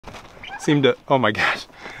seem to, oh my gosh.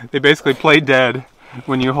 They basically play dead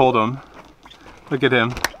when you hold them. Look at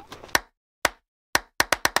him.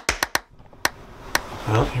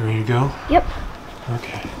 Well, you ready to go? Yep.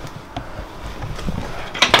 Okay.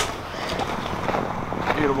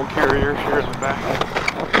 Beautiful carrier here in the back.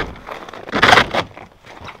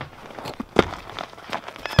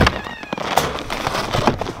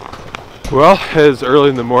 Well, it's early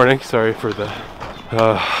in the morning. Sorry for the,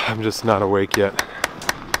 I'm just not awake yet.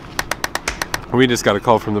 We just got a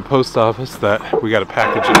call from the post office that we got a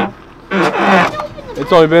package in.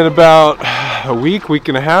 It's only been about a week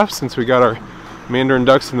and a half since we got our mandarin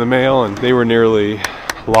ducks in the mail, and they were nearly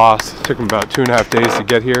lost. It took them about 2.5 days to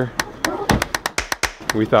get here.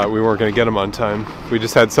 We thought we weren't going to get them on time. We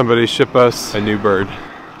just had somebody ship us a new bird.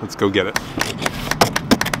 Let's go get it.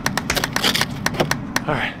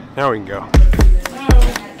 All right, now we can go.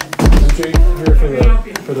 Okay, here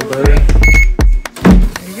for the bird.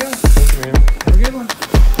 There you go. Thank you, ma'am. Have a good one.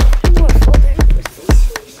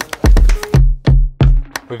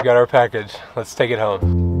 We've got our package. Let's take it home.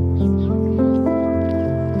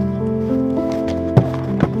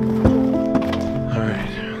 All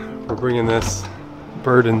right, we're bringing this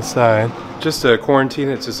bird inside. Just to quarantine,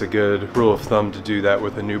 it's just a good rule of thumb to do that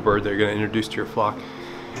with a new bird that you're going to introduce to your flock.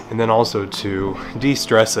 And then also to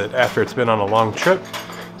de-stress it after it's been on a long trip.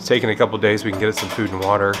 It's taken a couple days, we can get it some food and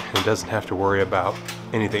water, and it doesn't have to worry about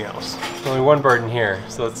anything else. There's only one bird in here,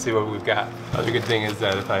 so let's see what we've got. The other good thing is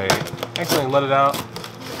that if I accidentally let it out,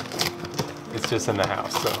 it's just in the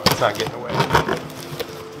house, so it's not getting away.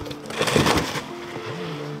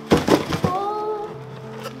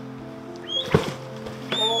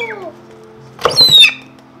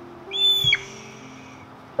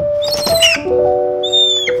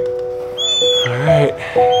 All right,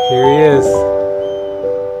 here he is.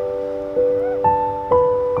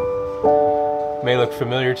 May look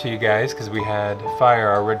familiar to you guys because we had Fire,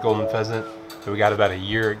 our red golden pheasant, that we got about a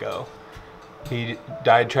year ago. He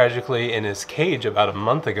died tragically in his cage about a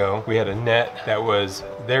month ago. We had a net that was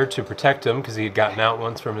there to protect him because he had gotten out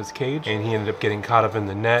once from his cage, and he ended up getting caught up in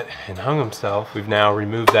the net and hung himself. We've now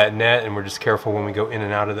removed that net, and we're just careful when we go in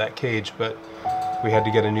and out of that cage, but we had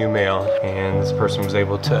to get a new male, and this person was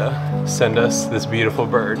able to send us this beautiful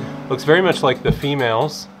bird. Looks very much like the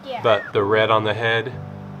females, but the red on the head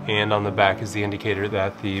and on the back is the indicator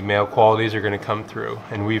that the male qualities are going to come through.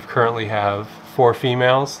 And we've currently have 4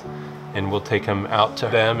 females, and we'll take them out to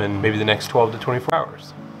them in maybe the next 12 to 24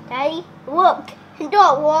 hours. Daddy, look, he's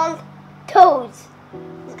got long toes.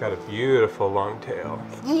 He's got a beautiful long tail.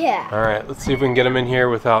 Yeah. All right, let's see if we can get him in here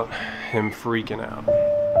without him freaking out.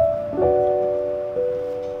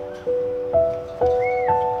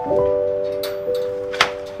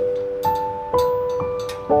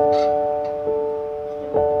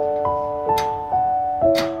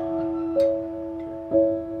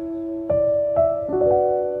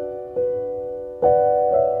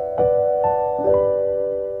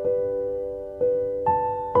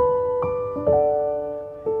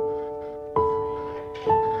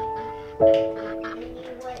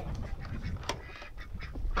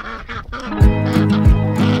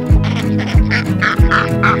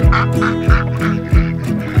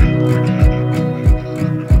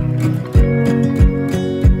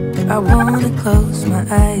 I wanna close my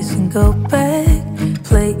eyes and go back,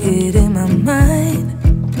 play it in my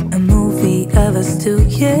mind. A movie of us two,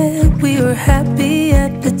 yeah, we were happy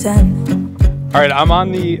at the time. All right, I'm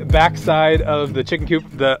on the back side of the chicken coop.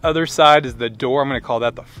 The other side is the door. I'm gonna call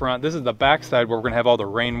that the front. This is the back side where we're gonna have all the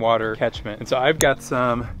rainwater catchment. And so I've got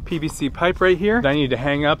some PVC pipe right here that I need to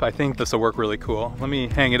hang up. I think this will work really cool. Let me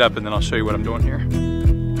hang it up and then I'll show you what I'm doing here.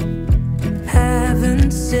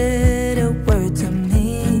 Haven't said a word to me.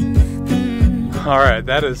 All right,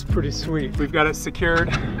 that is pretty sweet. We've got it secured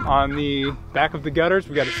on the back of the gutters.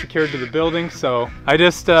 We got it secured to the building. So I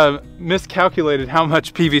just miscalculated how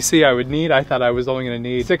much PVC I would need. I thought I was only gonna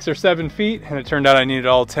need 6 or 7 feet, and it turned out I needed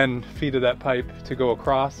all 10 feet of that pipe to go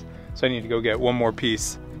across. So I need to go get one more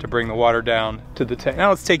piece to bring the water down to the tank. Now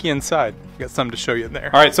let's take you inside. I've got something to show you in there.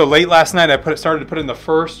 All right, so late last night I started to put in the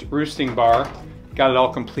first roosting bar, got it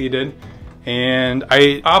all completed. And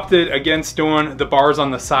I opted against doing the bars on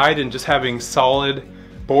the side and just having solid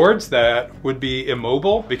boards that would be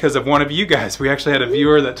immobile because of one of you guys. We actually had a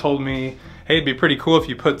viewer that told me, hey, it'd be pretty cool if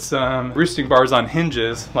you put some roosting bars on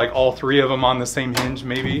hinges, like all 3 of them on the same hinge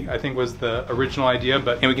maybe, I think was the original idea.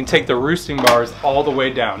 And we can take the roosting bars all the way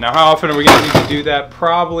down. Now, how often are we gonna need to do that?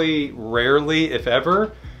 Probably rarely, if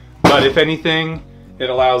ever. But if anything, it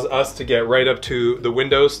allows us to get right up to the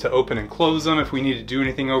windows to open and close them. If we need to do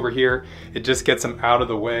anything over here, it just gets them out of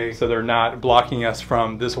the way so they're not blocking us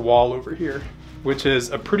from this wall over here. which is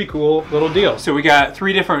a pretty cool little deal. So we got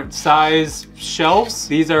 3 different size shelves.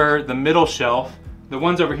 These are the middle shelf. The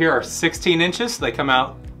ones over here are 16 inches. They come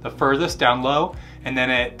out the furthest down low, and then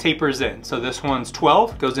it tapers in. So this one's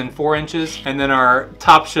 12, goes in 4 inches. And then our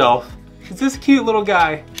top shelf is this cute little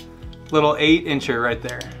guy, little 8-incher right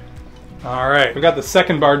there. All right, we got the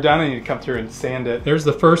second bar done. I need to come through and sand it. There's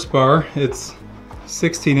the first bar. It's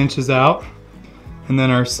 16 inches out. And then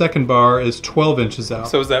our second bar is 12 inches out.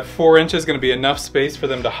 So is that 4 inches gonna be enough space for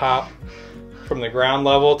them to hop from the ground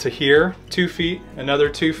level to here? 2 feet, another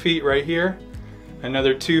 2 feet right here,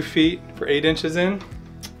 another 2 feet for 8 inches in.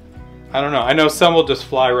 I don't know. I know some will just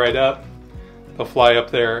fly right up. They'll fly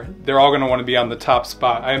up there. They're all gonna wanna be on the top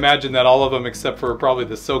spot. I imagine that all of them, except for probably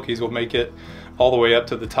the silkies, will make it all the way up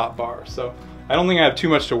to the top bar. So I don't think I have too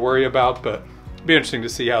much to worry about, but it'll be interesting to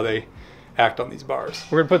see how they act on these bars.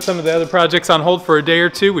 We're gonna put some of the other projects on hold for a day or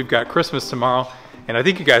two. We've got Christmas tomorrow, and I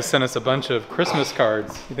think you guys sent us a bunch of Christmas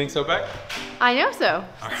cards. You think so, Beck? I know so.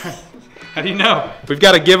 All right. How do you know? We've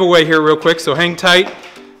got a giveaway here real quick, so hang tight.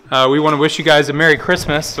 We want to wish you guys a Merry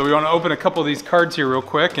Christmas. So we want to open a couple of these cards here real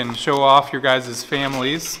quick and show off your guys'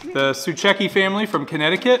 families. The Suchecki family from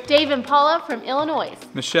Connecticut. Dave and Paula from Illinois.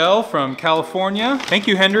 Michelle from California. Thank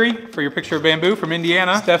you, Henry, for your picture of bamboo from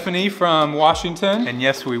Indiana. Stephanie from Washington. And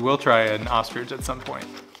yes, we will try an ostrich at some point.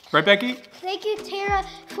 Right, Becky? Thank you, Tara,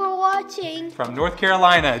 for watching. From North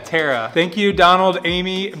Carolina, Tara. Thank you, Donald,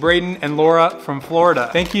 Amy, Braden, and Laura from Florida.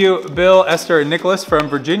 Thank you, Bill, Esther, and Nicholas from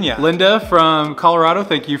Virginia. Linda from Colorado,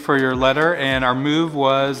 thank you for your letter. And our move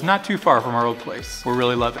was not too far from our old place. We're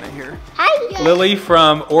really loving it here. Hi, guys. Lily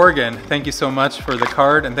from Oregon, thank you so much for the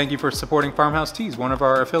card, and thank you for supporting Farmhouse Teas, one of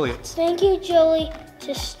our affiliates. Thank you, Julie,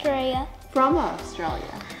 Australia. From Australia.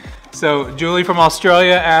 So Julie from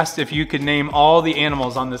Australia asked if you could name all the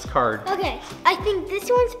animals on this card. Okay, I think this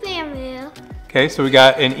one's bamboo. Okay, so we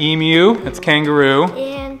got an emu, that's kangaroo.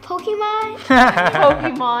 And Pokemon?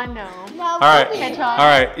 Pokemon, no. No, All right, Hedgehog. all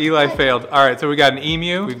right, Eli failed. All right, so we got an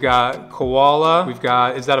emu, we've got koala, we've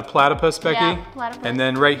got, is that a platypus, Becky? Yeah, platypus. And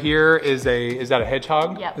then right here is that a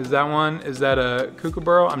hedgehog? Yep. Is that one? Is that a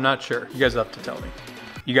kookaburra? I'm not sure. You guys have to tell me.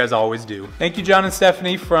 You guys always do. Thank you, John and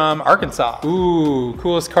Stephanie from Arkansas. Ooh,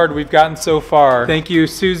 coolest card we've gotten so far. Thank you,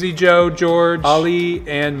 Susie, Joe, George, Ali,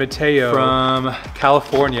 and Mateo from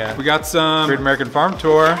California. We got some Great American Farm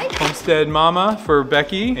Tour, Homestead Mama for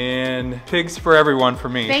Becky, and Pigs for Everyone for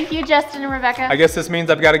me. Thank you, Justin and Rebecca. I guess this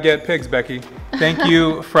means I've got to get pigs, Becky. Thank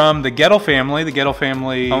you from the Gettle family. The Gettle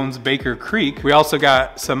family owns Baker Creek. We also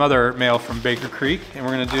got some other mail from Baker Creek, and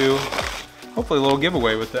we're gonna do hopefully a little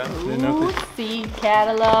giveaway with them. Ooh, seed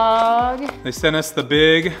catalog. They sent us the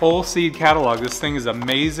big whole seed catalog. This thing is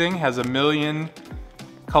amazing, has 1 million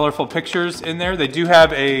colorful pictures in there. They do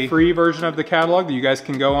have a free version of the catalog that you guys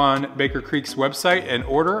can go on Baker Creek's website and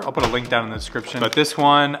order. I'll put a link down in the description. But this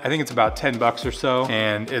one, I think it's about 10 bucks or so,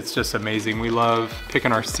 and it's just amazing. We love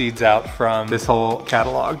picking our seeds out from this whole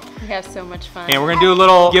catalog. We have so much fun. And we're gonna do a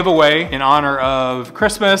little giveaway in honor of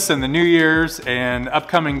Christmas and the New Year's and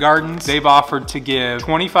upcoming gardens. They've offered to give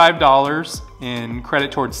 $25 in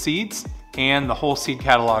credit towards seeds and the whole seed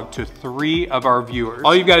catalog to 3 of our viewers.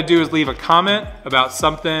 All you've got to do is leave a comment about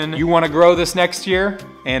something you want to grow this next year,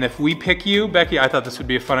 and if we pick you, Becky, I thought this would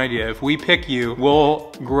be a fun idea. If we pick you,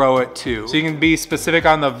 we'll grow it too. So you can be specific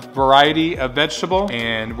on the variety of vegetable,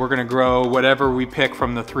 and we're gonna grow whatever we pick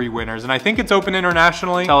from the 3 winners. And I think it's open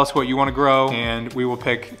internationally. Tell us what you want to grow, and we will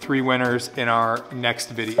pick 3 winners in our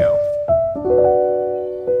next video.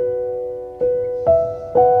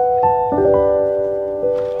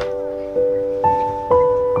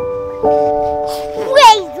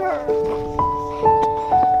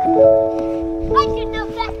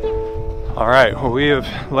 All right, well, we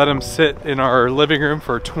have let him sit in our living room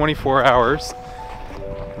for 24 hours.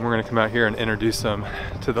 And we're gonna come out here and introduce him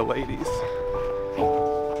to the ladies.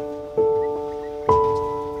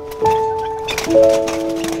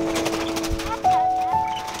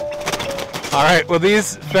 All right, well,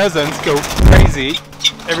 these pheasants go crazy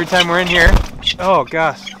every time we're in here. Oh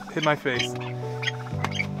gosh, hit my face.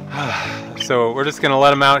 So we're just gonna let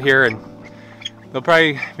them out here, and they'll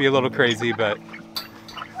probably be a little crazy, but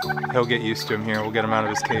he'll get used to him here. We'll get him out of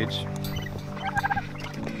his cage.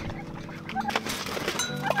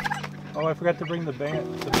 Oh, I forgot to bring the badge.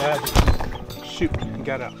 Shoot, he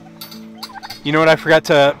got out. You know what? I forgot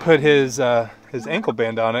to put his ankle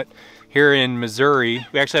band on it. Here in Missouri,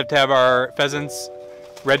 we actually have to have our pheasants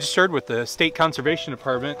registered with the State Conservation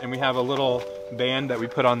Department, and we have a little band that we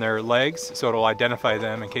put on their legs so it'll identify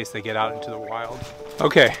them in case they get out into the wild.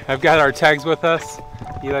 Okay, I've got our tags with us.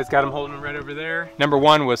 Eli's got them holding them right over there. Number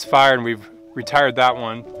 1 was fire, and we've retired that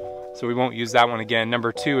one. so we won't use that one again.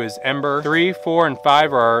 Number 2 is Ember. 3, 4, and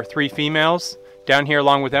 5 are our 3 females down here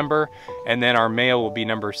along with Ember, and then our male will be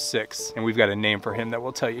number 6, and we've got a name for him that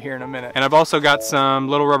we'll tell you here in a minute. And I've also got some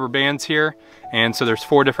little rubber bands here, and so there's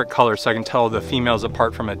 4 different colors, so I can tell the females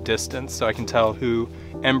apart from a distance, so I can tell who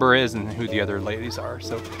Ember is and who the other ladies are.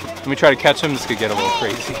 So let me try to catch them. This could get a little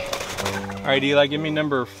crazy. All right, Eli, give me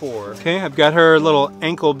number 4. Okay, I've got her little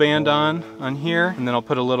ankle band on here, and then I'll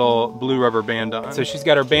put a little blue rubber band on. So she's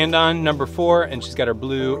got her band on, number 4, and she's got her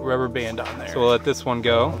blue rubber band on there. So we'll let this one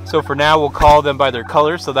go. So for now, we'll call them by their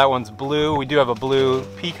colors. So that one's blue. We do have a blue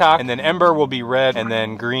peacock, and then Ember will be red, and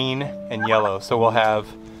then green and yellow. So we'll have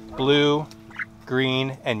blue,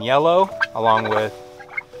 green, and yellow, along with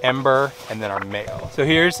Ember, and then our male. So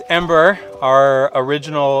here's Ember, our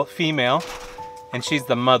original female. And she's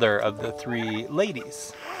the mother of the 3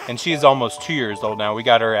 ladies. And she's almost 2 years old now. We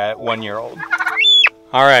got her at 1 year old.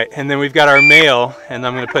 All right, and then we've got our male, and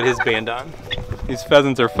I'm gonna put his band on. These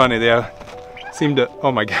pheasants are funny. They seem to,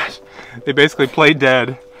 oh my gosh. They basically play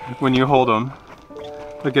dead when you hold them.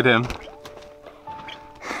 Look at him.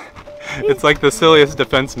 It's like the silliest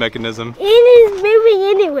defense mechanism. And he's moving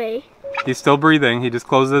anyway. He's still breathing. He just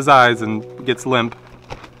closes his eyes and gets limp.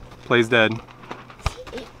 Plays dead.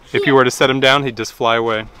 If you were to set him down, he'd just fly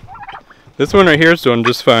away. This one right here is doing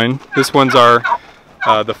just fine. This one's our,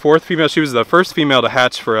 the 4th female. She was the first female to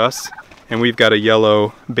hatch for us, and we've got a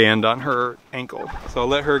yellow band on her ankle. So I'll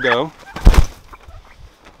let her go.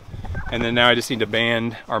 And then now I just need to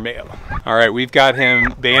band our male. All right, we've got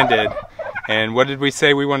him banded. And what did we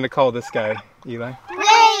say we wanted to call this guy, Eli?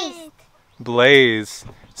 Blaze. Blaze.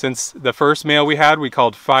 Since the first male we had, we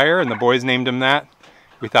called Fire, and the boys named him that.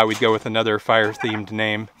 We thought we'd go with another fire-themed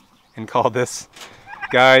name and call this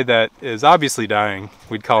guy that is obviously dying,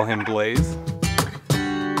 we'd call him Blaze.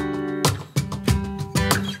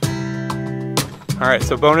 All right,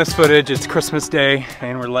 so bonus footage, it's Christmas Day,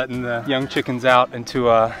 and we're letting the young chickens out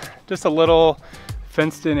into just a little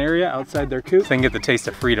fenced-in area outside their coop. So they can get the taste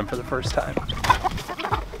of freedom for the first time.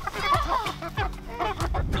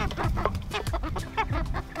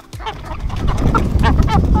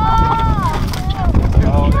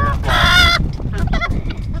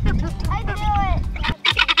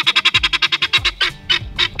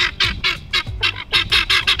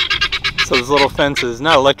 So this little fence is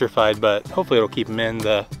not electrified, but hopefully it'll keep them in.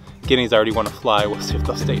 The guineas already want to fly. We'll see if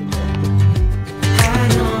they'll stay in here.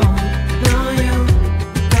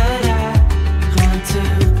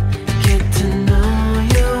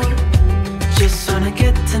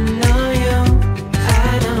 Get to know you.